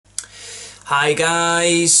Hi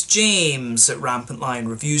guys, James at Rampant Lion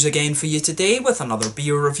Reviews again for you today with another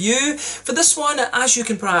beer review. For this one, as you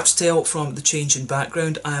can perhaps tell from the change in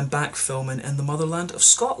background, I am back filming in the motherland of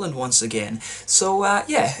Scotland once again. So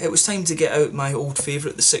yeah, it was time to get out my old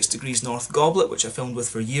favourite, the 6 Degrees North goblet, which I filmed with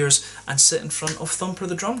for years, and sit in front of Thumper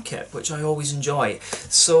the drum kit, which I always enjoy.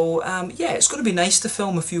 So yeah, it's going to be nice to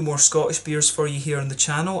film a few more Scottish beers for you here on the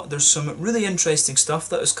channel. There's some really interesting stuff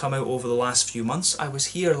that has come out over the last few months. I was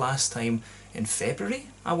here last time in February,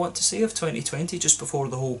 I want to say, of 2020, just before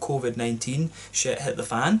the whole COVID-19 shit hit the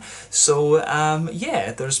fan. So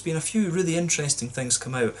yeah, there's been a few really interesting things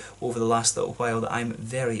come out over the last little while that I'm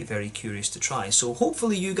very, very curious to try. So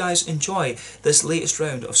hopefully you guys enjoy this latest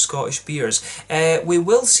round of Scottish beers. We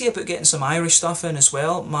will see about getting some Irish stuff in as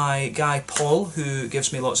well. My guy Paul, who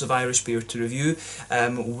gives me lots of Irish beer to review,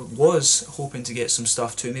 was hoping to get some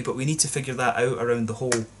stuff to me, but we need to figure that out around the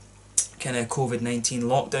whole kind of COVID-19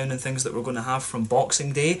 lockdown and things that we're going to have from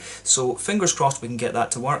Boxing Day, so fingers crossed we can get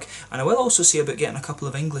that to work. And I will also see about getting a couple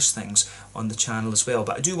of English things on the channel as well,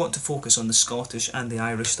 but I do want to focus on the Scottish and the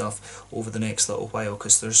Irish stuff over the next little while,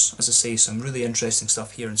 because there's, as I say, some really interesting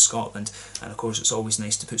stuff here in Scotland, and of course it's always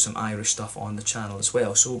nice to put some Irish stuff on the channel as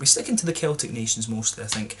well. So we'll be sticking to the Celtic nations mostly, I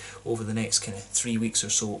think, over the next kind of 3 weeks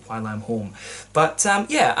or so while I'm home. But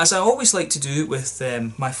yeah, as I always like to do with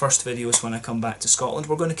my first videos when I come back to Scotland,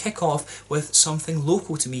 we're going to kick off with something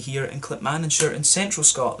local to me here in Clackmannanshire in central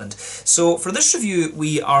Scotland. So for this review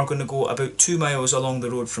we are going to go about 2 miles along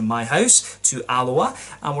the road from my house to Alloa,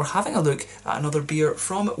 and we're having a look at another beer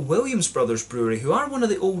from Williams Brothers Brewery, who are one of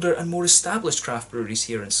the older and more established craft breweries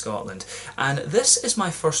here in Scotland. And this is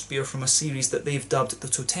my first beer from a series that they've dubbed the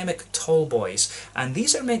Totemic Tall Boys, and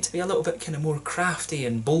these are meant to be a little bit kind of more crafty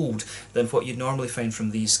and bold than what you'd normally find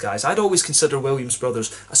from these guys. I'd always consider Williams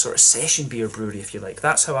Brothers a sort of session beer brewery, if you like.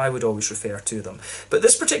 That's how I would always refer to them. But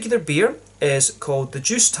this particular beer is called the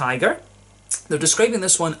Juice Tiger. They're describing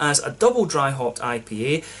this one as a double dry hopped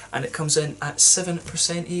IPA, and it comes in at 7%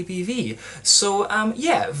 ABV. So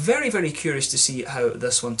yeah, very, very curious to see how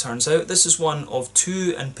this one turns out. This is one of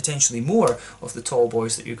 2 and potentially more of the tall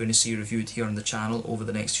boys that you're going to see reviewed here on the channel over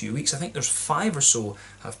the next few weeks. I think there's 5 or so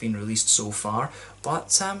have been released so far.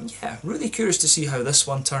 But yeah, really curious to see how this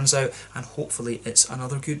one turns out, and hopefully it's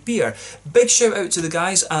another good beer. Big shout out to the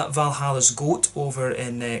guys at Valhalla's Goat over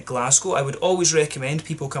in Glasgow. I would always recommend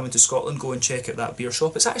people coming to Scotland go and check out that beer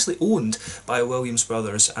shop. It's actually owned by Williams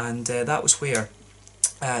Brothers, and that was where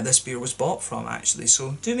this beer was bought from, actually.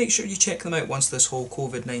 So do make sure you check them out once this whole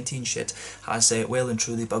COVID-19 shit has well and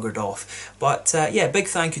truly buggered off. But yeah, big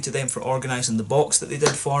thank you to them for organising the box that they did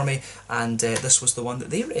for me, and this was the one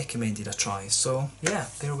that they recommended I try. So yeah,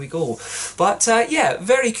 there we go. But yeah,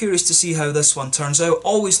 very curious to see how this one turns out.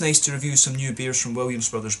 Always nice to review some new beers from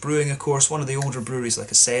Williams Brothers Brewing, of course, one of the older breweries, like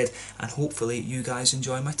I said, and hopefully you guys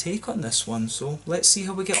enjoy my take on this one. So let's see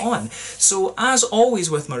how we get on. So as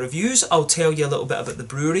always with my reviews, I'll tell you a little bit about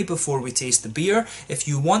the brewery before we taste the beer. If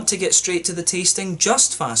you want to get straight to the tasting,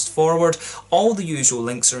 just fast forward. All the usual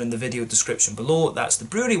links are in the video description below. That's the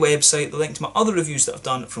brewery website, the link to my other reviews that I've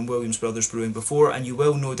done from Williams Brothers Brewing before, and you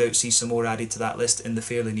will no doubt see some more added to that list in the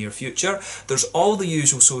fairly near future. There's all the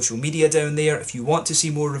usual social media down there. If you want to see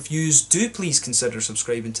more reviews, do please consider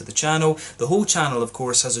subscribing to the channel. The whole channel, of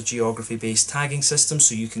course, has a geography based tagging system,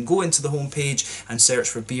 so you can go into the homepage and search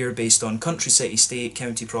for beer based on country, city, state,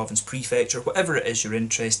 county, province, prefecture, whatever it is you're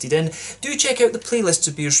interested in. Do check out the playlists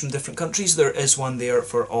of beers from different countries. There is one there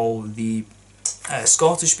for all the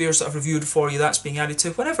Scottish beers that I've reviewed for you. That's being added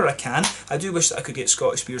to whenever I can. I do wish that I could get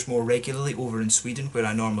Scottish beers more regularly over in Sweden, where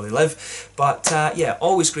I normally live. But yeah,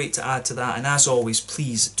 always great to add to that. And as always,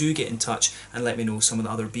 please do get in touch and let me know some of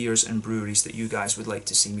the other beers and breweries that you guys would like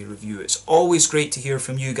to see me review. It's always great to hear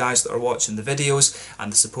from you guys that are watching the videos,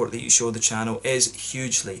 and the support that you show the channel is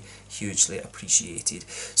hugely appreciated.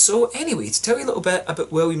 So anyway, to tell you a little bit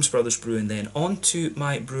about Williams Brothers Brewing then, on to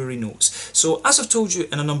my brewery notes. So as I've told you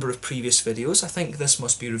in a number of previous videos, I think this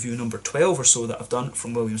must be review number 12 or so that I've done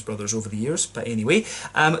from Williams Brothers over the years, but anyway,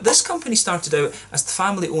 this company started out as the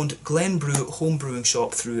family-owned Glenbrew home brewing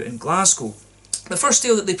shop through in Glasgow. The first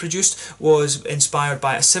ale that they produced was inspired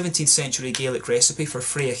by a 17th century Gaelic recipe for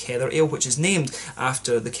Freya Heather Ale, which is named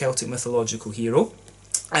after the Celtic mythological hero.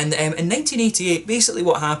 And in 1988, basically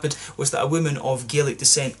what happened was that a woman of Gaelic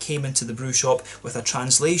descent came into the brew shop with a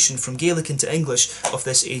translation from Gaelic into English of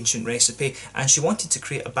this ancient recipe, and she wanted to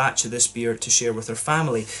create a batch of this beer to share with her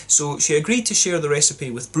family. So she agreed to share the recipe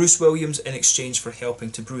with Bruce Williams in exchange for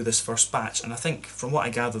helping to brew this first batch. And I think, from what I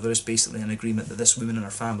gather, there is basically an agreement that this woman and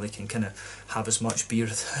her family can kind of have as much beer,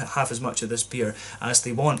 have as much of this beer as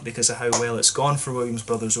they want because of how well it's gone for Williams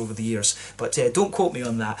Brothers over the years. But don't quote me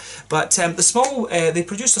on that. But they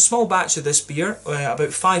produced a small batch of this beer,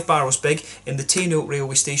 about 5 barrels big, in the Tainoak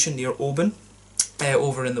railway station near Oban,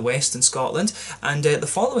 over in the west in Scotland. And the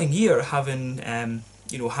following year, having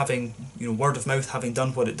word of mouth having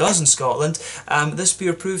done what it does in Scotland, this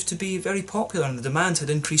beer proved to be very popular and the demand had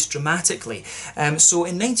increased dramatically. So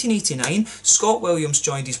in 1989, Scott Williams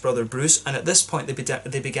joined his brother Bruce, and at this point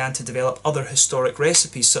they began to develop other historic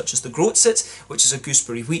recipes such as the Groatsit, which is a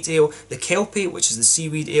gooseberry wheat ale, the Kelpie, which is the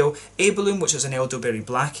seaweed ale, Abelum, which is an elderberry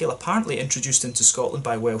black ale, apparently introduced into Scotland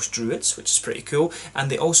by Welsh Druids, which is pretty cool,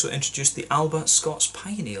 and they also introduced the Alba Scots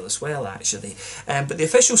Pine Ale as well, actually. But the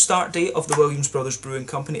official start date of the Williams Brothers Brewing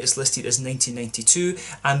Company is listed as 1992,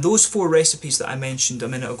 and those 4 recipes that I mentioned a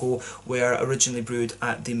minute ago were originally brewed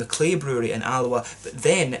at the Maclay Brewery in Alloa, but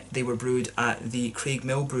then they were brewed at the Craig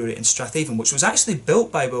Mill Brewery in Strathaven, which was actually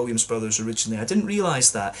built by Williams Brothers originally. I didn't realise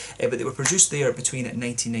that, but they were produced there between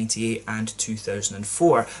 1998 and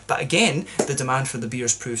 2004. But again, the demand for the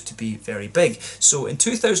beers proved to be very big. So in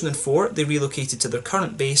 2004, they relocated to their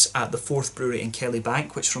current base at the 4th Brewery in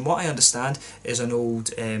Kellybank, which from what I understand is an old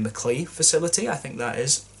Maclay facility. I think that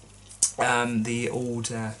is the old,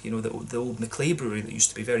 the old Maclay brewery that used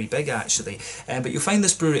to be very big actually. But you'll find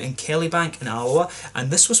this brewery in Kellybank in Alloa,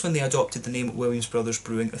 and this was when they adopted the name Williams Brothers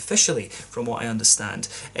Brewing officially, from what I understand.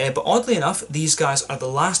 But oddly enough, these guys are the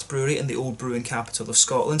last brewery in the old brewing capital of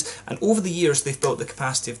Scotland, and over the years they've built the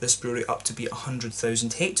capacity of this brewery up to be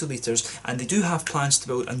 100,000 hectolitres, and they do have plans to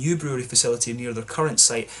build a new brewery facility near their current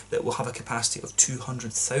site that will have a capacity of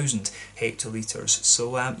 200,000 hectolitres.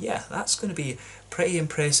 So yeah, that's going to be pretty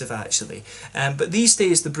impressive actually. But these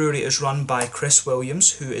days the brewery is run by Chris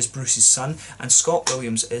Williams, who is Bruce's son, and Scott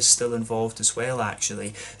Williams is still involved as well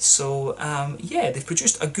actually. So yeah, they've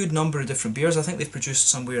produced a good number of different beers. I think they've produced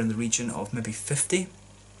somewhere in the region of maybe 50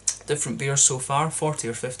 different beers so far, 40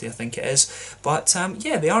 or 50 I think it is. But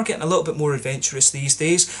yeah, they are getting a little bit more adventurous these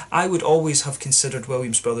days. I would always have considered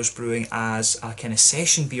Williams Brothers Brewing as a kind of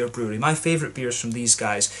session beer brewery. My favourite beers from these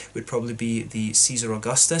guys would probably be the Caesar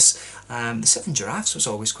Augustus. The Seven Giraffes was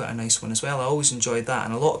always quite a nice one as well. I always enjoyed that,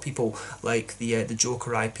 and a lot of people like the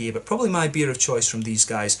Joker IPA, but probably my beer of choice from these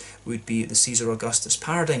guys would be the Caesar Augustus.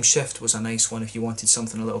 Paradigm Shift was a nice one if you wanted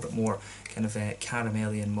something a little bit more kind of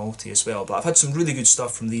caramelly and malty as well. But I've had some really good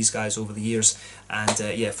stuff from these guys over the years, and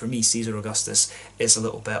yeah, for me Caesar Augustus is a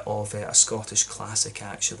little bit of a Scottish classic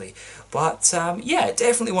actually. But yeah,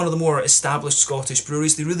 definitely one of the more established Scottish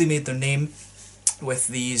breweries. They really made their name with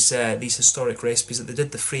these historic recipes that they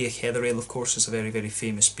did. The Freya Heather Ale, of course, is a very, very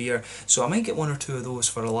famous beer, so I might get 1 or 2 of those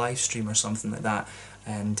for a live stream or something like that,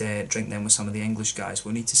 and drink them with some of the English guys.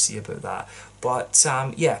 We'll need to see about that. But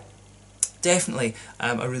yeah, definitely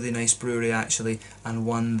a really nice brewery actually, and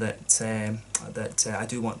one that I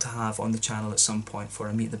do want to have on the channel at some point for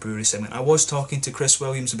a Meet the Brewery segment. I was talking to Chris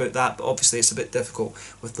Williams about that, but obviously it's a bit difficult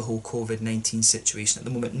with the whole COVID-19 situation at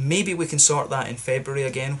the moment. Maybe we can sort that in February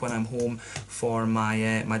again when I'm home for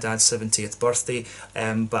my my dad's 70th birthday,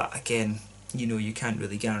 but again, you know, you can't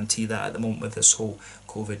really guarantee that at the moment with this whole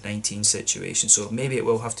COVID-19 situation, so maybe it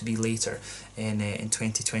will have to be later in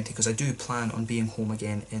 2020, because I do plan on being home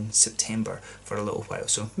again in September for a little while,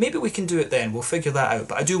 so maybe we can do it then. We'll figure that out.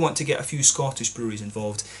 But I do want to get a few Scottish breweries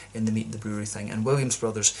involved in the Meet the Brewery thing, and Williams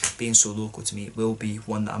Brothers, being so local to me, will be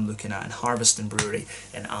one that I'm looking at, and Harbiston Brewery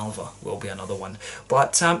in Alva will be another one.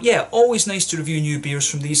 But yeah, always nice to review new beers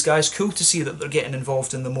from these guys. Cool to see that they're getting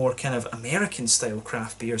involved in the more kind of American style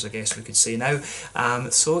craft beers, I guess we could say now.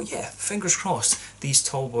 So yeah, fingers crossed these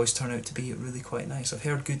tall boys turn out to be really quite nice. I've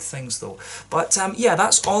heard good things though. But yeah,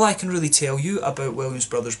 that's all I can really tell you about Williams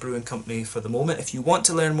Brothers Brewing Company for the moment. If you want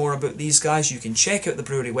to learn more about these guys, you can check out the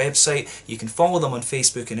brewery website. You can follow them on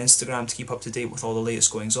Facebook and Instagram to keep up to date with all the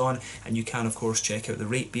latest goings on, and you can of course check out the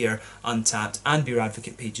Rate Beer, Untappd and Beer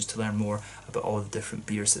Advocate pages to learn more about all the different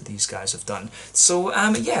beers that these guys have done. So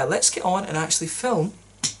yeah, let's get on and actually film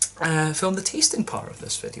the tasting part of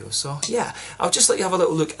this video. So yeah, I'll just let you have a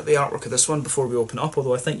little look at the artwork of this one before we open up,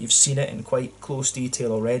 although I think you've seen it in quite close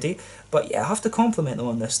detail already. But yeah, I have to compliment them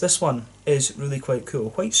on this. This one is really quite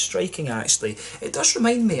cool, quite striking actually. It does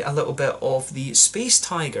remind me a little bit of the Space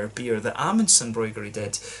Tiger beer that Amundsen Brewery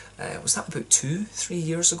did. Was that about 2-3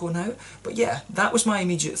 years ago now? But yeah, that was my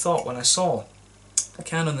immediate thought when I saw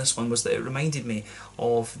can on this one was that it reminded me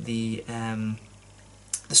of the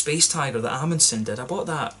Space Tiger that Amundsen did. I bought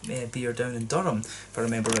that beer down in Durham, if I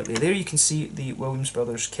remember rightly. There you can see the Williams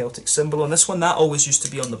Brothers Celtic symbol on this one. That always used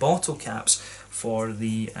to be on the bottle caps for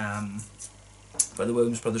the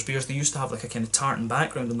Williams Brothers beers. They used to have like a kind of tartan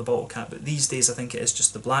background on the bottle cap, but these days I think it is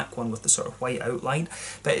just the black one with the sort of white outline.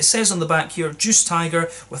 But it says on the back here, Juice Tiger,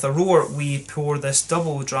 with a roar we pour this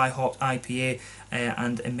double dry hop IPA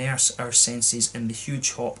and immerse our senses in the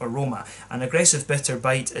huge hop aroma. An aggressive bitter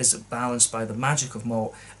bite is balanced by the magic of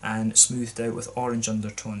malt and smoothed out with orange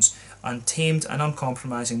undertones. Untamed and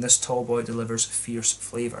uncompromising, this tall boy delivers fierce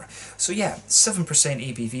flavour. So yeah, 7%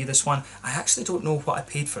 ABV this one. I actually don't know what I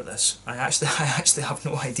paid for this. I actually have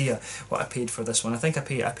no idea what I paid for this one. I think I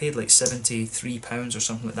paid like £73 or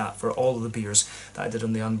something like that for all of the beers that I did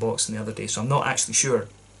on the unboxing the other day. So I'm not actually sure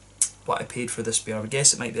what I paid for this beer. I would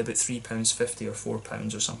guess it might be about £3.50 or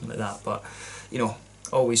 £4 or something like that, but you know,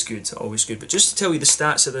 always good, always good. But just to tell you the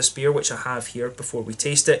stats of this beer, which I have here before we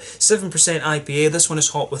taste it, 7% IPA, this one is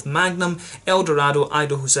hopped with Magnum, Eldorado,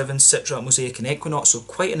 Idaho 7, Citra, Mosaic and Equinox, so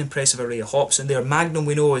quite an impressive array of hops in there. Magnum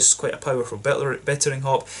we know is quite a powerful bittering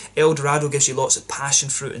hop. Eldorado gives you lots of passion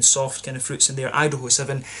fruit and soft kind of fruits in there. Idaho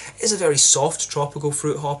 7 is a very soft tropical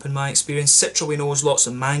fruit hop in my experience. Citra we know is lots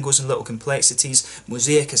of mangoes and little complexities.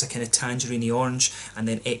 Mosaic is a kind of tangerine orange, and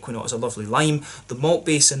then Equinox is a lovely lime. The malt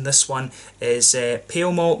base in this one is pale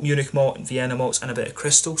malt, Munich malt, Vienna malts and a bit of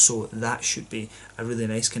crystal, so that should be a really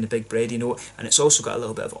nice kind of big bready note, and it's also got a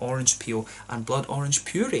little bit of orange peel and blood orange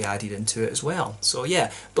puree added into it as well. So yeah,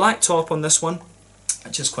 black top on this one,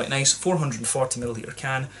 which is quite nice, 440ml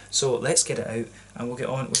can, so let's get it out and we'll get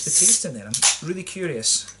on with the tasting then. I'm really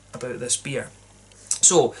curious about this beer.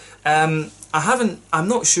 So, I'm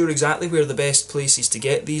not sure exactly where the best places to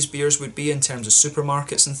get these beers would be in terms of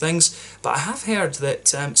supermarkets and things, but I have heard that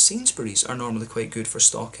Sainsbury's are normally quite good for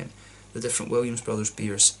stocking the different Williams Brothers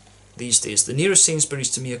beers these days. The nearest Sainsbury's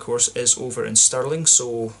to me, of course, is over in Stirling,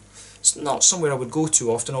 so it's not somewhere I would go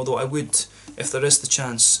to often, although I would, if there is the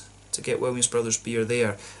chance to get Williams Brothers beer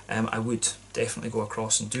there, I would definitely go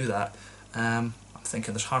across and do that. I'm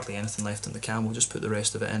thinking there's hardly anything left in the can, we'll just put the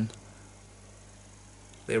rest of it in.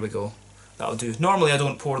 There we go, that'll do. Normally I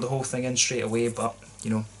don't pour the whole thing in straight away, but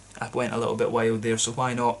you know, I went a little bit wild there, so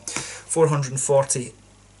why not? 440ml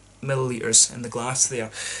in the glass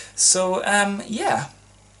there. So yeah,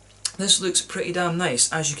 this looks pretty damn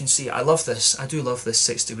nice. As you can see, I love this. I do love this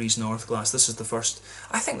 6 degrees north glass. This is the first,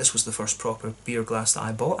 I think this was the first proper beer glass that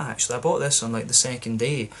I bought actually. I bought this on like the second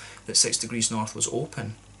day that 6 degrees north was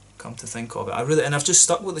open, come to think of it. And I've just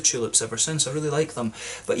stuck with the tulips ever since. I really like them.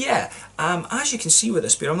 But yeah, as you can see with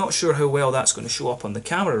this beer, I'm not sure how well that's going to show up on the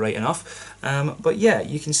camera right enough, but yeah,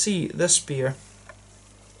 you can see this beer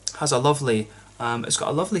has a lovely, it's got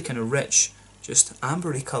a lovely kind of rich, just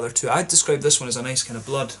ambery colour to it. I'd describe this one as a nice kind of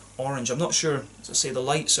blood orange. I'm not sure, as I say, the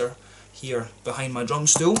lights are here behind my drum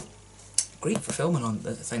stool. Great for filming on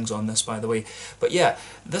the things on this, by the way. But yeah,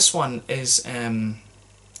 this one is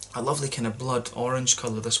a lovely kind of blood orange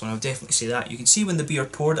colour, this one. I would definitely say that. You can see when the beer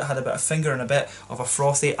poured it had a bit of finger and a bit of a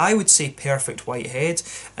frothy, I would say perfect white head.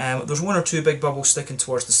 There's one or two big bubbles sticking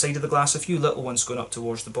towards the side of the glass, a few little ones going up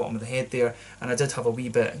towards the bottom of the head there, and I did have a wee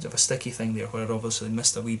bit of a sticky thing there where I obviously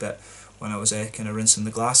missed a wee bit when I was kind of rinsing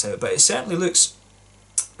the glass out. But it certainly looks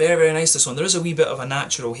very, very nice, this one. There is a wee bit of a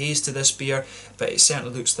natural haze to this beer, but it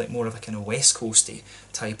certainly looks like more of a kind of West Coasty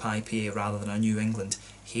type IPA rather than a New England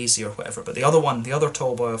hazy or whatever. But the other one, the other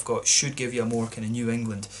tall boy I've got, should give you a more kind of New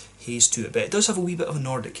England haze to it. But it does have a wee bit of a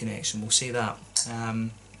Nordic connection, we'll say that.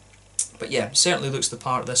 But yeah, certainly looks the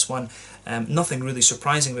part, this one. Nothing really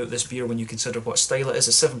surprising about this beer when you consider what style it is,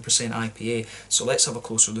 a 7% IPA. So let's have a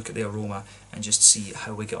closer look at the aroma and just see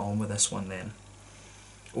how we get on with this one then.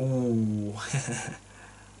 Ooh,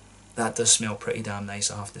 that does smell pretty damn nice,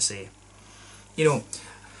 I have to say. You know,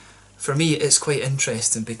 for me it's quite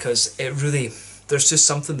interesting because it really, there's just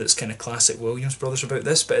something that's kind of classic Williams Brothers about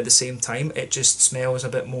this, but at the same time it just smells a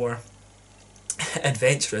bit more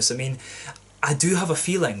adventurous. I mean, I do have a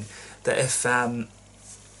feeling that if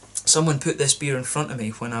someone put this beer in front of me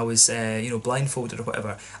when I was you know, blindfolded or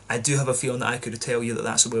whatever, I do have a feeling that I could tell you that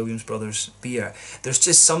that's a Williams Brothers beer. There's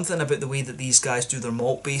just something about the way that these guys do their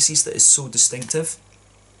malt bases that is so distinctive.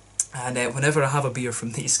 And whenever I have a beer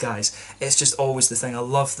from these guys, it's just always the thing. I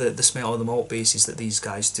love the smell of the malt bases that these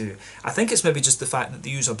guys do. I think it's maybe just the fact that they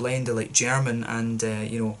use a blend of like German and,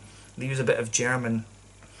 you know, they use a bit of German,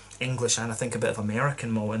 English and I think a bit of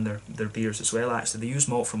American malt in their beers as well, actually. They use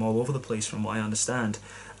malt from all over the place from what I understand.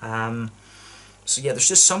 So yeah, there's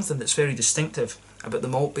just something that's very distinctive about the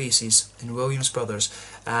malt bases in Williams Brothers.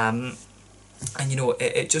 And you know,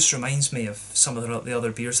 it just reminds me of some of the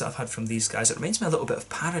other beers that I've had from these guys. It reminds me a little bit of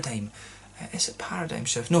Paradigm. Is it Paradigm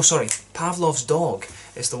Shift? No, sorry, Pavlov's Dog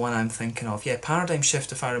is the one I'm thinking of. Yeah, Paradigm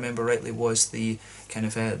Shift, if I remember rightly, was the kind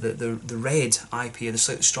of the red IPA, the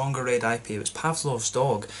slightly stronger red IPA. It was Pavlov's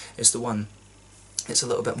Dog is the one. It's a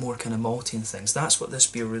little bit more kind of malty and things. That's what this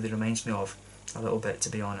beer really reminds me of, a little bit, to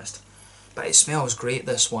be honest. But it smells great,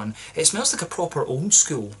 this one. It smells like a proper old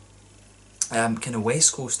school kind of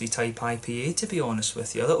West Coasty type IPA, to be honest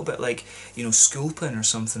with you. A little bit like, you know, Sculpin or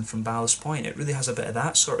something from Ballast Point. It really has a bit of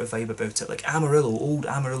that sort of vibe about it, like Amarillo, old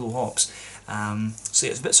Amarillo hops. So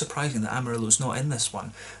yeah, it's a bit surprising that Amarillo's not in this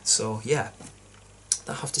one. So yeah,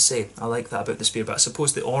 I have to say, I like that about this beer, but I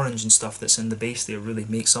suppose the orange and stuff that's in the base there really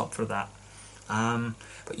makes up for that.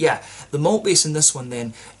 But yeah, the malt base in this one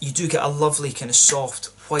then, you do get a lovely kind of soft,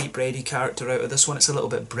 white bready character out of this one. It's a little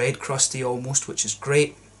bit bread crusty almost, which is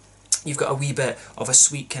great. You've got a wee bit of a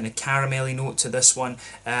sweet kind of caramelly note to this one.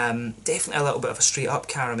 Definitely a little bit of a straight up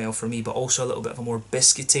caramel for me, but also a little bit of a more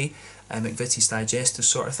biscuity, McVitie's Digestive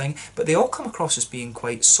sort of thing. But they all come across as being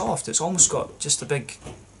quite soft. It's almost got just a big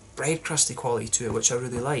bread crusty quality to it, which I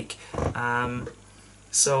really like.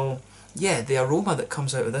 So yeah, the aroma that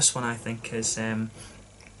comes out of this one, I think, is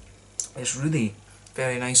really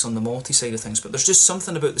very nice on the malty side of things, but there's just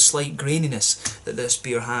something about the slight graininess that this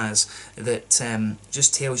beer has that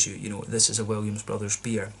just tells you, you know, this is a Williams Brothers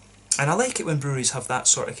beer. And I like it when breweries have that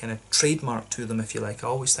sort of kind of trademark to them, if you like. I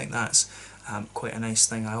always think that's quite a nice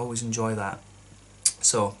thing. I always enjoy that.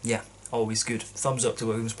 So yeah, always good. Thumbs up to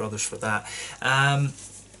Williams Brothers for that.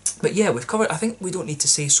 But yeah, we've covered, I think we don't need to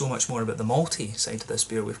say so much more about the malty side of this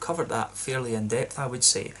beer. We've covered that fairly in depth, I would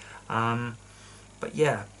say. But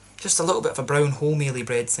yeah, just a little bit of a brown wholemealy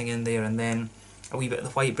bread thing in there, and then a wee bit of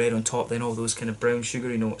the white bread on top, then all those kind of brown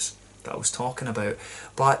sugary notes that I was talking about.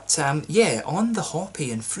 But yeah, on the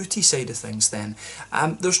hoppy and fruity side of things then,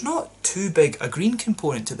 there's not too big a green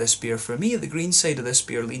component to this beer. For me, the green side of this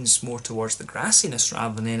beer leans more towards the grassiness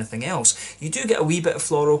rather than anything else. You do get a wee bit of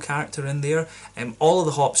floral character in there. All of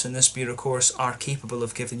the hops in this beer, of course, are capable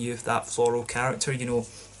of giving you that floral character. You know,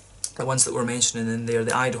 the ones that we're mentioning in there,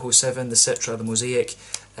 the Idaho 7, the Citra, the Mosaic,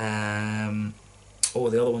 oh,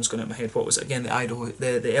 the other one's going out of my head, what was it again, the Idaho,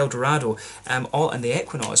 the El Dorado, and the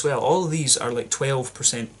Equinaut as well. All of these are like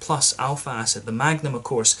 12% plus alpha acid. The Magnum, of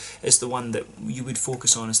course, is the one that you would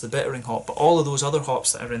focus on as the bittering hop, but all of those other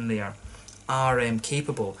hops that are in there are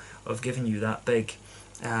capable of giving you that big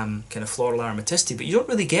kind of floral aromaticity, but you don't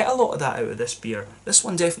really get a lot of that out of this beer. This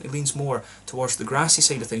one definitely leans more towards the grassy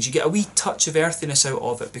side of things. You get a wee touch of earthiness out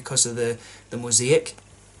of it because of the Mosaic,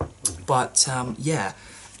 but yeah,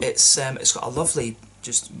 it's got a lovely,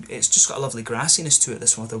 it's just got a lovely grassiness to it,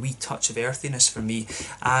 this one, with a wee touch of earthiness for me.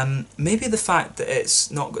 Maybe the fact that it's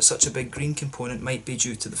not got such a big green component might be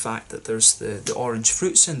due to the fact that there's the orange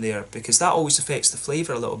fruits in there, because that always affects the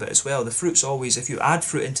flavour a little bit as well. The fruits always, if you add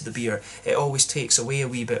fruit into the beer, it always takes away a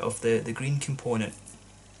wee bit of the green component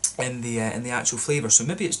in the actual flavour. So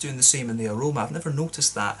maybe it's doing the same in the aroma. I've never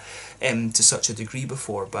noticed that to such a degree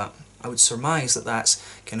before, but I would surmise that that's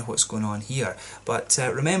kind of what's going on here. But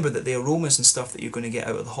remember that the aromas and stuff that you're going to get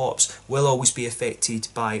out of the hops will always be affected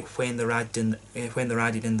by when they're added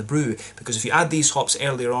in the brew. Because if you add these hops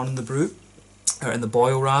earlier on in the brew, or in the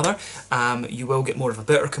boil rather, you will get more of a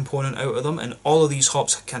bitter component out of them, and all of these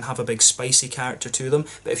hops can have a big spicy character to them.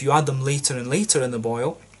 But if you add them later and later in the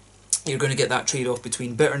boil, you're going to get that trade-off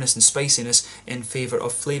between bitterness and spiciness in favour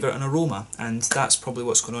of flavour and aroma, and that's probably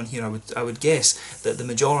what's going on here. I would guess that the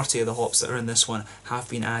majority of the hops that are in this one have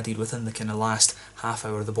been added within the kind of last half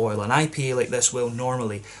hour of the boil. An IPA like this will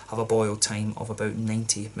normally have a boil time of about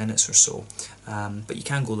 90 minutes or so, but you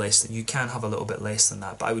can go less than, you can have a little bit less than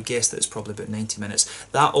that, but I would guess that it's probably about 90 minutes.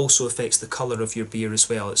 That also affects the colour of your beer as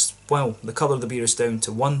well. Well, the colour of the beer is down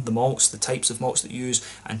to 1, the malts, the types of malts that you use,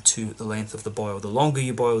 and 2, the length of the boil. The longer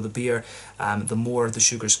you boil the beer, the more the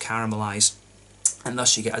sugars caramelise, and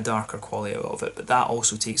thus you get a darker quality out of it. But that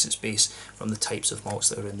also takes its base from the types of malts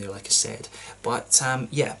that are in there, like I said. But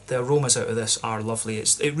yeah, the aromas out of this are lovely.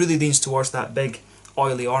 It really leans towards that big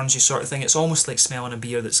oily orangey sort of thing. It's almost like smelling a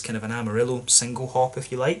beer that's kind of an Amarillo single hop, if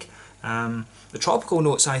you like. The tropical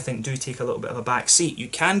notes, I think, do take a little bit of a back seat. You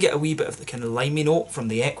can get a wee bit of the kind of limey note from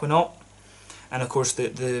the Equinaut, and of course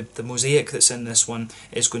the Mosaic that's in this one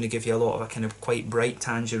is going to give you a lot of a kind of quite bright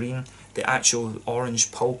tangerine. The actual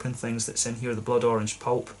orange pulp and things that's in here, the blood orange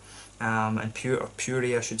pulp and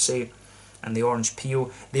puree I should say, and the orange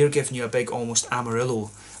peel, they're giving you a big almost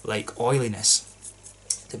Amarillo like oiliness,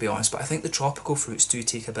 to be honest. But I think the tropical fruits do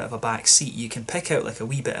take a bit of a back seat. You can pick out like a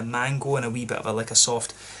wee bit of mango and a wee bit of like a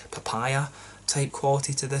soft papaya type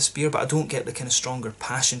quality to this beer, but I don't get the kind of stronger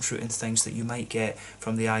passion fruit and things that you might get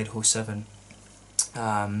from the Idaho 7.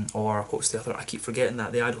 Or what's the other? I keep forgetting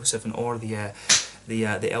that, the Idaho 7 or the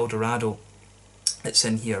El Dorado that's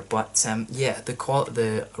in here. But yeah,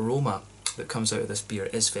 the aroma that comes out of this beer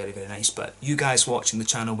is very, very nice. But you guys watching the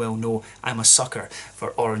channel well know I'm a sucker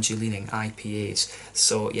for orangey leaning IPAs,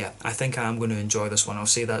 so yeah, I think I am going to enjoy this one. I'll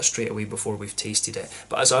say that straight away before we've tasted it.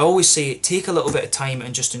 But as I always say, take a little bit of time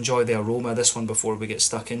and just enjoy the aroma of this one before we get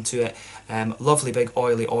stuck into it. Lovely big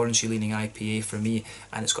oily orangey leaning IPA for me,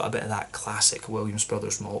 and it's got a bit of that classic Williams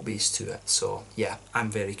Brothers malt base to it. So yeah, I'm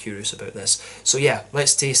very curious about this. So yeah,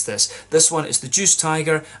 let's taste this. This one is the Juice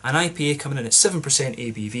Tiger, an IPA coming in at 7%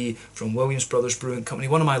 ABV from Williams Brothers Brewing Company,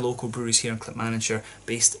 one of my local breweries here in Clackmannanshire,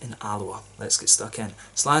 based in Alloa. Let's get stuck in.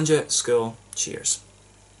 Slàinte, skål, cheers.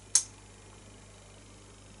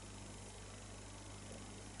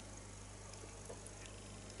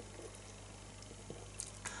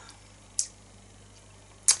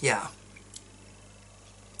 Yeah,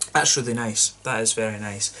 that's really nice. That is very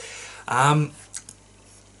nice.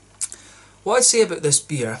 What I'd say about this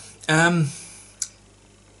beer,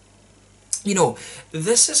 you know,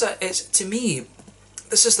 this is to me,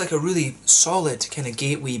 this is like a really solid kind of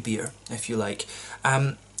gateway beer, if you like.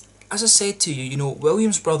 As I said to you, you know,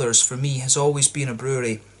 Williams Brothers for me has always been a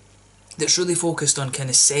brewery that's really focused on kind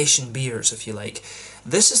of session beers, if you like.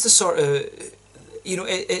 This is the sort of, you know,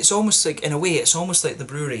 it's almost like, in a way, it's almost like the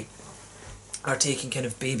brewery are taking kind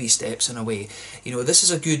of baby steps in a way. You know, this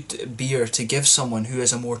is a good beer to give someone who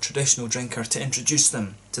is a more traditional drinker, to introduce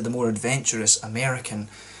them to the more adventurous American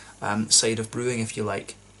side of brewing, if you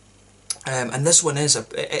like. And this one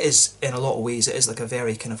is in a lot of ways, it is like a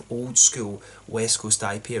very kind of old school West Coast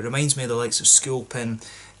IPA. It reminds me of the likes of Sculpin,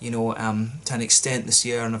 you know, to an extent the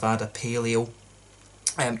Sierra Nevada Pale Ale.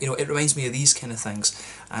 You know, it reminds me of these kind of things,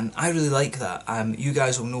 and I really like that. You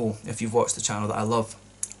guys will know, if you've watched the channel, that I love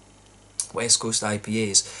West Coast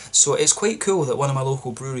IPAs, so it's quite cool that one of my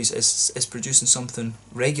local breweries is producing something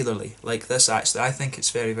regularly like this. Actually, I think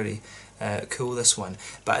it's very, very cool, this one.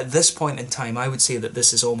 But at this point in time, I would say that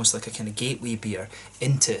this is almost like a kind of gateway beer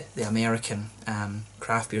into the American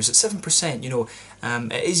craft beers. At 7%, you know,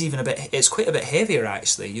 it is even a bit, it's quite a bit heavier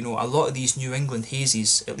actually. You know, a lot of these New England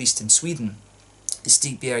hazies, at least in Sweden, the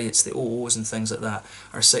Stigbergets, the OOs and things like that,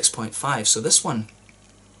 are 6.5, so this one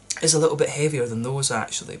is a little bit heavier than those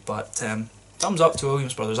actually. But thumbs up to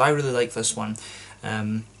Williams Brothers. I really like this one,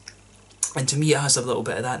 and to me it has a little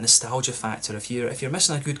bit of that nostalgia factor. If you're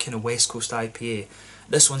missing a good kind of West Coast IPA,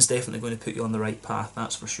 this one's definitely going to put you on the right path,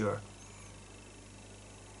 that's for sure.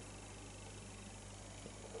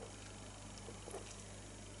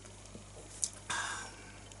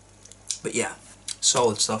 But yeah,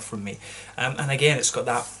 solid stuff from me. And again, it's got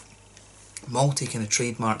that malty kind of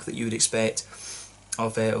trademark that you would expect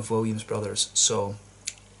of Williams Brothers. So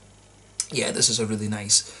yeah, this is a really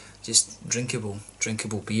nice, just drinkable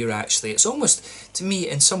beer actually. It's almost, to me,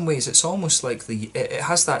 in some ways, it's almost like it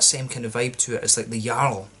has that same kind of vibe to it as like the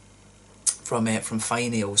Jarl from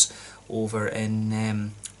Fine Ales over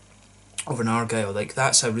in Argyll. Like,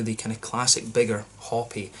 that's a really kind of classic, bigger,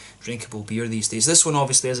 hoppy, drinkable beer these days. This one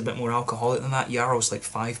obviously is a bit more alcoholic than that. Jarl's like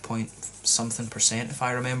 5 point something percent if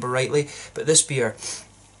I remember rightly, but this beer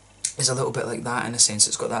is a little bit like that in a sense.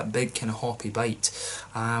 It's got that big kind of hoppy bite.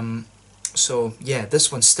 So yeah,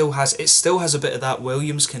 this one still has a bit of that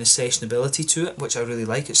Williams kind of sessionability to it, which I really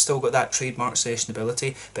like. It's still got that trademark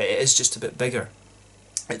sessionability, but it is just a bit bigger.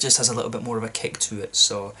 It just has a little bit more of a kick to it.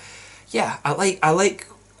 So yeah, I like,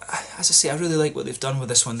 as I say, I really like what they've done with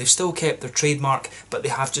this one. They've still kept their trademark, but they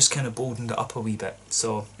have just kind of boldened it up a wee bit.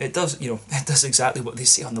 So it does, you know, it does exactly what they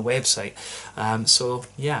say on the website. So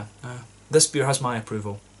yeah, this beer has my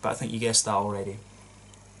approval, but I think you guessed that already.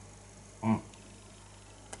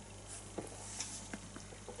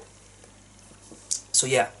 So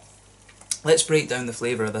yeah, let's break down the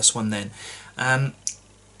flavour of this one then.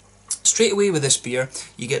 Straight away with this beer,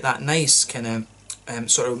 you get that nice kind of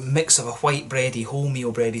sort of mix of a white bready,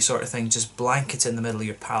 wholemeal bready sort of thing, just blanket in the middle of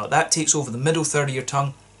your palate. That takes over the middle third of your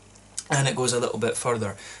tongue, and it goes a little bit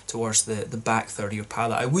further towards the back third of your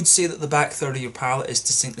palate. I would say that the back third of your palate is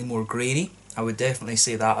distinctly more grainy. I would definitely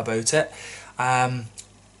say that about it.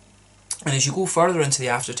 And as you go further into the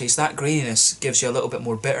aftertaste, that graininess gives you a little bit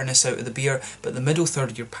more bitterness out of the beer, but the middle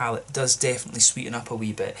third of your palate does definitely sweeten up a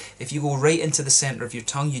wee bit. If you go right into the centre of your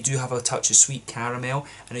tongue, you do have a touch of sweet caramel,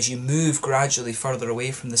 and as you move gradually further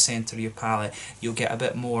away from the centre of your palate, you'll get a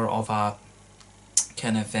bit more of a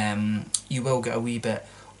kind of, you will get a wee bit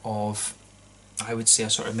of, I would say,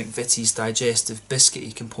 a sort of McVitie's digestive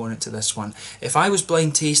biscuity component to this one. If I was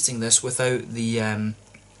blind tasting this without the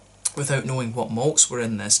without knowing what malts were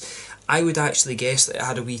in this, I would actually guess that it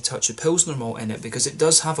had a wee touch of Pilsner malt in it, because it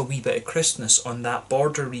does have a wee bit of crispness on that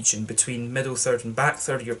border region between middle third and back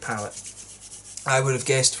third of your palate. I would have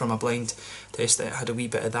guessed from a blind test that it had a wee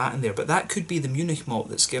bit of that in there, but that could be the Munich malt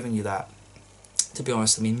that's giving you that, to be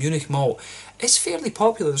honest. I mean, Munich malt is fairly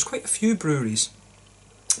popular. There's quite a few breweries,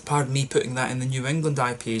 pardon me putting that in the New England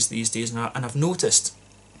IPAs these days, and I've noticed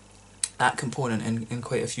that component in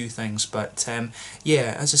quite a few things. But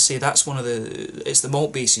yeah, as I say, that's one of it's the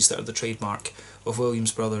malt bases that are the trademark of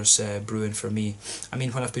Williams Brothers Brewing for me. I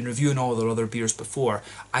mean, when I've been reviewing all their other beers before,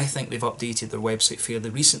 I think they've updated their website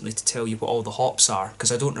fairly recently to tell you what all the hops are,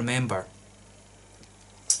 because I don't remember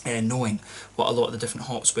knowing what a lot of the different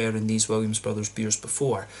hops were in these Williams Brothers beers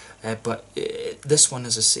before. But this one,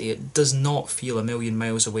 as I say, it does not feel a million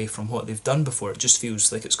miles away from what they've done before. It just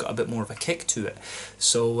feels like it's got a bit more of a kick to it.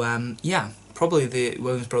 So yeah, probably the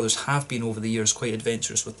Williams Brothers have been over the years quite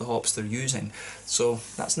adventurous with the hops they're using, so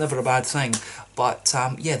that's never a bad thing. But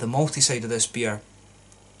yeah, the malty side of this beer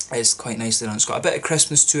is quite nicely done. It's got a bit of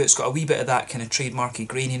crispness to it, it's got a wee bit of that kind of trademarky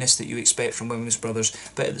graininess that you expect from Williams Brothers,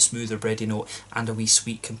 a bit of the smoother bready note, and a wee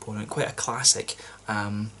sweet component. Quite a classic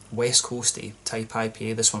West Coasty type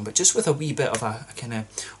IPA, this one, but just with a wee bit of a kind of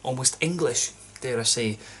almost English, dare I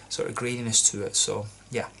say, sort of graininess to it. So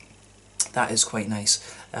yeah, that is quite nice.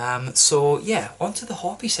 So yeah, onto the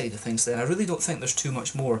hoppy side of things then. I really don't think there's too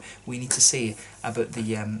much more we need to say about the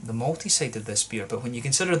malty side of this beer, but when you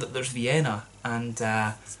consider that there's Vienna and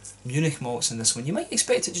Munich malts in this one, you might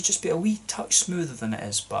expect it to just be a wee touch smoother than it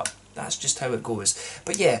is, but that's just how it goes.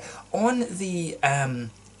 But yeah, on the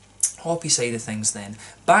hoppy side of things then,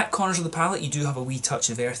 back corners of the palate you do have a wee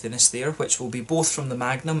touch of earthiness there, which will be both from the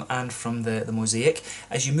Magnum and from the Mosaic.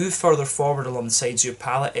 As you move further forward along the sides of your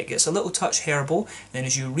palate, it gets a little touch herbal. Then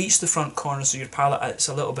as you reach the front corners of your palate, it's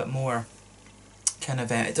a little bit more kind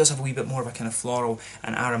of, it does have a wee bit more of a kind of floral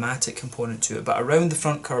and aromatic component to it. But around the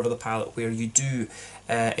front curve of the palate, where you do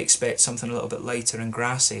expect something a little bit lighter and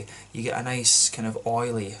grassy, you get a nice kind of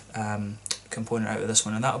oily component out of this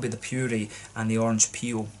one, and that'll be the puree and the orange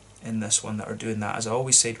peel in this one that are doing that. As I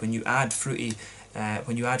always said, when you add fruity,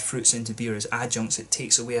 when you add fruits into beer as adjuncts, it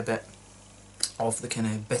takes away a bit of the kind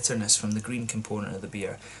of bitterness from the green component of the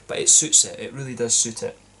beer, but it suits it. It really does suit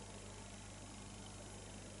it.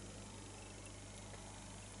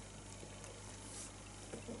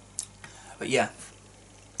 But yeah,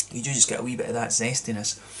 you do just get a wee bit of that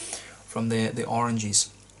zestiness from the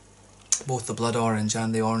oranges, both the blood orange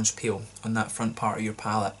and the orange peel on that front part of your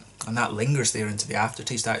palate, and that lingers there into the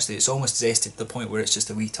aftertaste. Actually, it's almost zesty to the point where it's just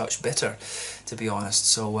a wee touch bitter, to be honest.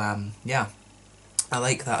 So yeah, I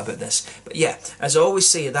like that about this. But yeah, as I always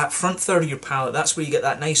say, that front third of your palate, that's where you get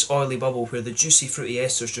that nice oily bubble where the juicy fruity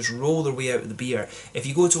esters just roll their way out of the beer. If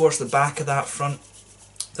you go towards the back of that front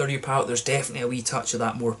third of your palate, there's definitely a wee touch of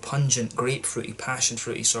that more pungent grapefruity, passion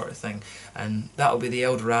fruity sort of thing, and that'll be the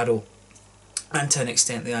El Dorado and to an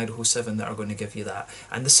extent the Idaho 7 that are going to give you that.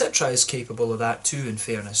 And the Citra is capable of that too, in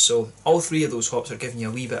fairness. So all three of those hops are giving you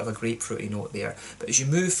a wee bit of a grapefruity note there. But as you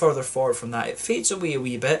move further forward from that, it fades away a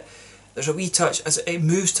wee bit. There's a wee touch as it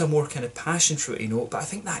moves to a more kind of passion fruity note, but I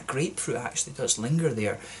think that grapefruit actually does linger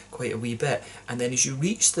there quite a wee bit. And then as you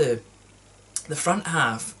reach the front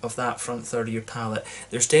half of that front third of your palate,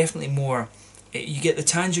 there's definitely more. You get the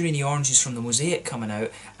tangerine oranges from the Mosaic coming out,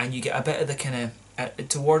 and you get a bit of the kind of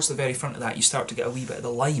towards the very front of that, you start to get a wee bit of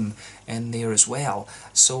the lime in there as well.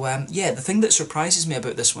 So yeah, the thing that surprises me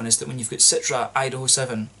about this one is that when you've got Citra, Idaho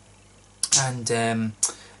 7 and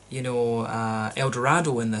you know, El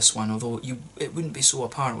Dorado in this one, although it wouldn't be so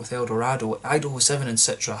apparent with El Dorado, Idaho 7 and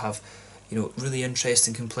Citra have, you know, really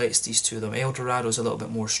interesting complexities to them. El Dorado's a little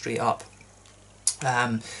bit more straight up.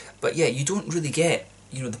 But yeah, you don't really get,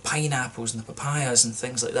 you know, the pineapples and the papayas and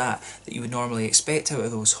things like that that you would normally expect out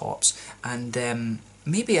of those hops. And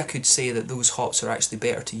maybe I could say that those hops are actually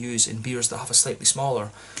better to use in beers that have a slightly smaller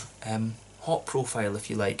hop profile, if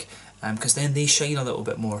you like, because then they shine a little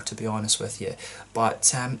bit more, to be honest with you.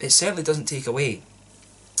 But it certainly doesn't take away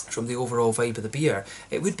from the overall vibe of the beer.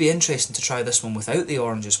 It would be interesting to try this one without the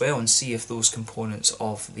orange as well and see if those components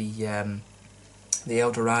of the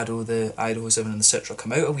El Dorado, the Idaho 7 and the Citra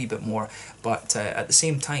come out a wee bit more, but at the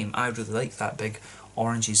same time I really like that big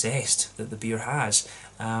orangey zest that the beer has.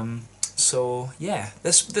 So yeah,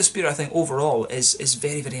 this beer I think overall is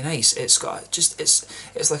very, very nice. It's got just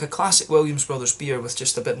it's like a classic Williams Brothers beer with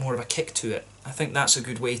just a bit more of a kick to it. I think that's a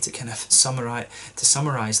good way to kind of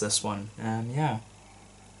summarize this one. Yeah.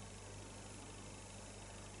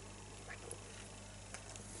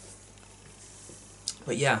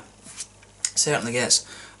 But yeah, certainly gets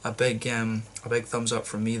a big thumbs up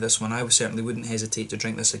from me, this one. I certainly wouldn't hesitate to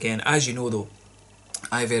drink this again. As you know though,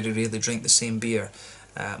 I very rarely drink the same beer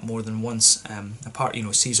more than once. Apart,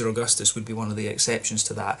 Caesar Augustus would be one of the exceptions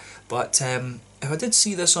to that. But if I did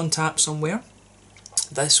see this on tap somewhere,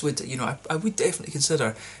 this would, I would definitely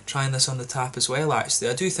consider trying this on the tap as well, actually.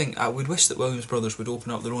 I do think, I would wish that Williams Brothers would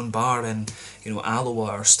open up their own bar in,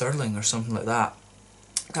 Alloa or Stirling or something like that.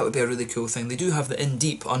 That would be a really cool thing. They do have the Inn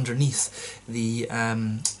Deep underneath the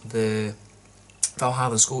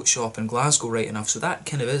Valhalla's Goat Shop in Glasgow, right enough, so that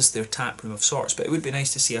kind of is their tap room of sorts, but it would be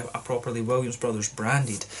nice to see a properly Williams Brothers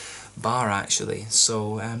branded bar, actually.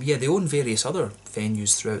 So yeah, they own various other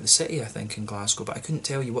venues throughout the city, I think, in Glasgow, but I couldn't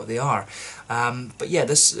tell you what they are. But yeah,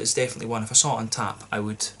 this is definitely one. If I saw it on tap, I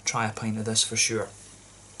would try a pint of this for sure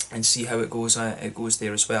and see how it goes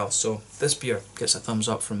there as well. So this beer gets a thumbs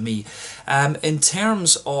up from me. In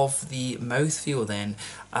terms of the mouthfeel then,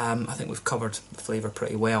 I think we've covered the flavour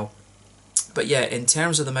pretty well. But yeah, in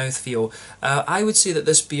terms of the mouthfeel, I would say that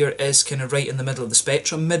this beer is kind of right in the middle of the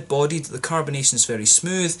spectrum, mid-bodied. The carbonation is very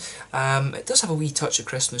smooth. It does have a wee touch of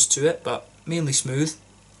crispness to it, but mainly smooth.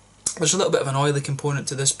 There's a little bit of an oily component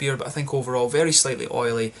to this beer, but I think overall very slightly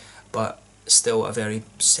oily, but still a very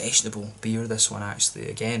sessionable beer, this one, actually.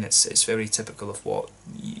 Again, it's very typical of what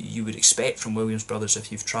you would expect from Williams Brothers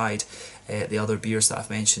if you've tried the other beers that I've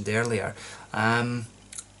mentioned earlier.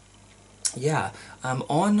 Yeah,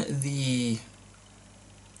 on the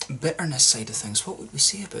bitterness side of things, what would we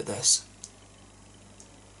say about this?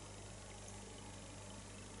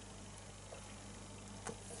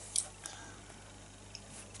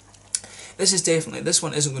 This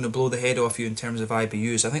one isn't going to blow the head off you in terms of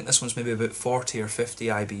IBUs. I think this one's maybe about 40 or 50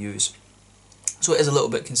 IBUs. So it is a little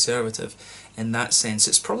bit conservative in that sense.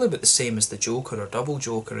 It's probably about the same as the Joker or Double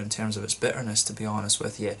Joker in terms of its bitterness, to be honest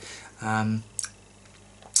with you.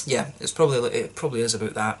 Yeah, it probably is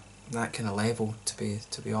about that kind of level, to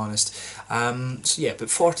be honest. So yeah, but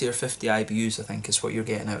 40 or 50 IBUs I think is what you're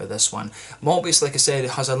getting out of this one. Malt base, like I said,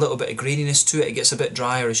 it has a little bit of graininess to it. It gets a bit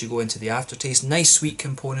drier as you go into the aftertaste. Nice sweet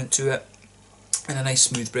component to it, and a nice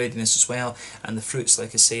smooth breadiness as well. And the fruits,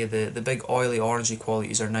 like I say, the big oily orangey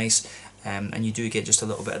qualities are nice, and you do get just a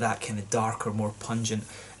little bit of that kind of darker, more pungent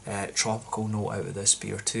tropical note out of this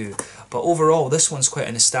beer too. But overall, this one's quite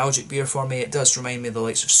a nostalgic beer for me. It does remind me of the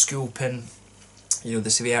likes of Sculpin, the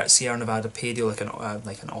Sierra Nevada Pale Ale,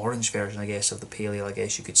 like an orange version, I guess, of the Pale Ale, I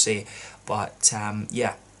guess you could say. But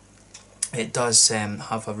yeah, it does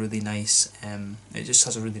have a really nice, it just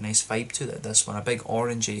has a really nice vibe to it, this one. A big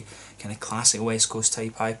orangey, kind of classic West Coast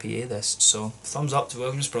type IPA, this. So thumbs up to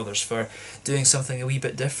Williams Brothers for doing something a wee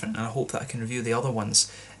bit different, and I hope that I can review the other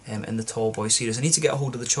ones in the Tall Boy series. I need to get a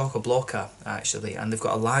hold of the Choco Blocka, actually, and they've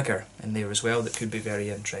got a lager in there as well that could be very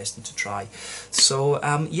interesting to try. So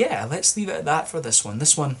yeah, let's leave it at that for this one.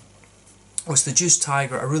 This one was the Juice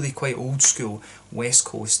Tiger, a really quite old school West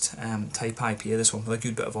Coast type IPA, this one, with a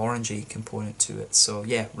good bit of orangey component to it. So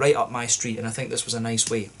yeah, right up my street, and I think this was a nice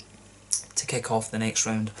way to kick off the next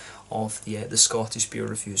round of the Scottish beer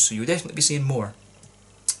reviews. So you'll definitely be seeing more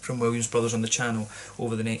from Williams Brothers on the channel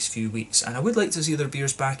over the next few weeks, and I would like to see their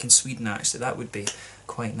beers back in Sweden, actually. That would be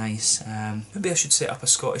quite nice. Maybe I should set up a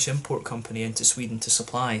Scottish import company into Sweden to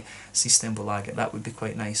supply Systembolaget. That would be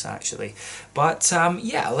quite nice, actually. But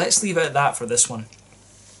yeah, let's leave it at that for this one.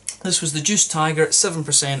 This was the Juice Tiger,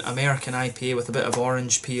 7% American IPA with a bit of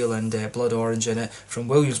orange peel and blood orange in it, from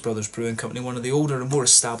Williams Brothers Brewing Company, one of the older and more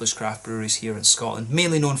established craft breweries here in Scotland,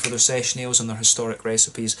 mainly known for their session ales and their historic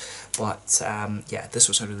recipes. But yeah, this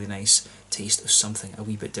was a really nice taste of something a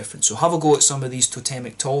wee bit different. So have a go at some of these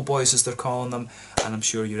totemic tall boys, as they're calling them, and I'm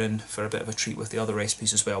sure you're in for a bit of a treat with the other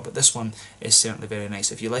recipes as well. But this one is certainly very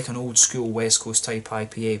nice. If you like an old school West Coast type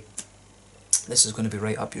IPA, this is going to be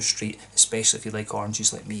right up your street, especially if you like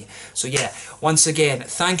oranges like me. So yeah, once again,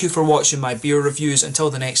 thank you for watching my beer reviews.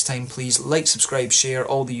 Until the next time, please like, subscribe, share,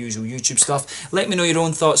 all the usual YouTube stuff. Let me know your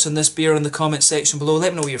own thoughts on this beer in the comment section below.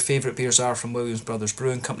 Let me know what your favourite beers are from Williams Brothers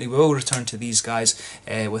Brewing Company. We will return to these guys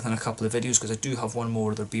within a couple of videos, because I do have one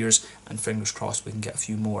more of their beers, and fingers crossed we can get a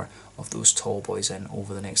few more of those tall boys in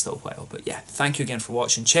over the next little while. But yeah, thank you again for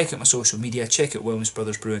watching. Check out my social media, check out Williams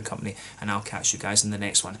Brothers Brewing Company, and I'll catch you guys in the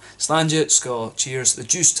next one. Slàinte, Skål, cheers. The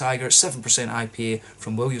Juice Tiger, 7% IPA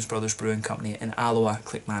from Williams Brothers Brewing Company in Alloa,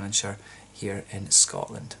 Clackmannanshire, here in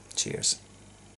Scotland. Cheers.